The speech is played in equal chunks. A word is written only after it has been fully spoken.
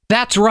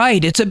That's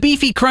right, it's a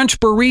beefy crunch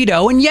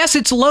burrito, and yes,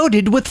 it's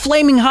loaded with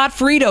flaming hot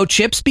Frito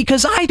chips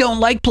because I don't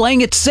like playing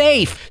it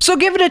safe. So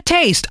give it a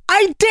taste.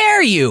 I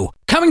dare you!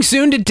 Coming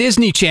soon to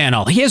Disney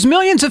Channel. He has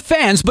millions of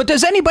fans, but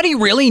does anybody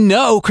really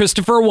know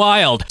Christopher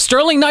Wilde?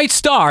 Sterling Knight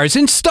stars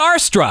in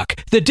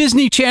Starstruck, the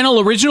Disney Channel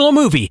original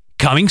movie,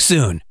 coming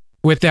soon.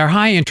 With their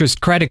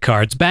high-interest credit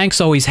cards,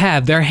 banks always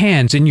have their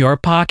hands in your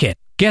pocket.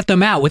 Get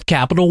them out with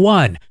Capital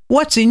One.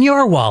 What's in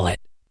your wallet?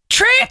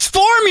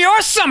 Transform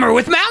your summer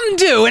with Mountain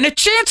Dew and a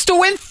chance to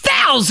win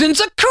thousands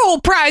of cool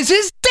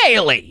prizes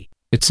daily.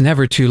 It's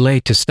never too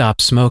late to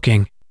stop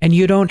smoking, and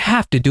you don't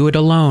have to do it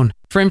alone.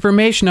 For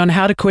information on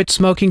how to quit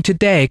smoking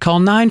today, call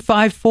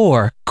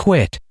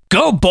 954-QUIT.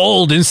 Go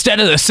bold instead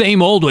of the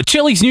same old with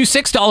Chili's new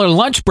 $6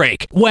 lunch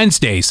break.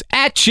 Wednesdays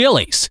at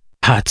Chili's.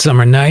 Hot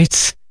summer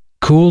nights,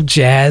 cool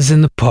jazz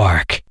in the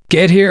park.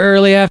 Get here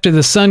early after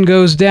the sun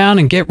goes down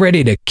and get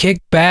ready to kick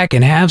back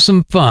and have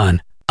some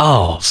fun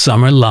all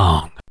summer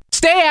long.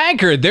 Stay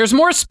anchored. There's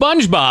more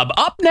SpongeBob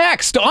up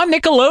next on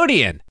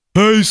Nickelodeon.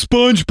 Hey,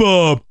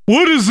 SpongeBob,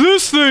 what does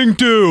this thing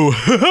do?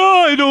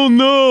 I don't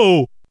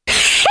know.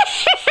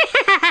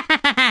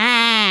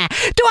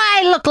 Do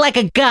I look like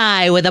a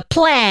guy with a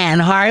plan,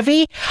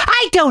 Harvey?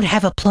 I don't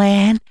have a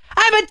plan.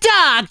 I'm a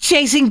dog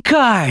chasing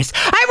cars.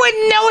 I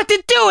wouldn't know what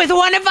to do with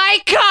one if I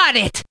caught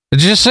it.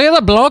 Did you see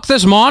the bloke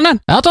this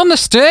morning? Out on the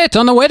street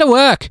on the way to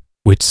work.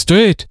 Which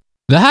street?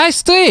 The high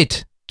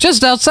street.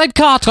 Just outside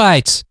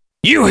Cartwright's.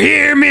 You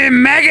hear me,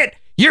 maggot?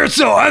 You're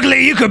so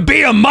ugly you could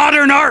be a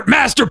modern art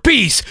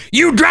masterpiece.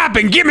 You drop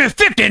and give me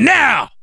 50 now.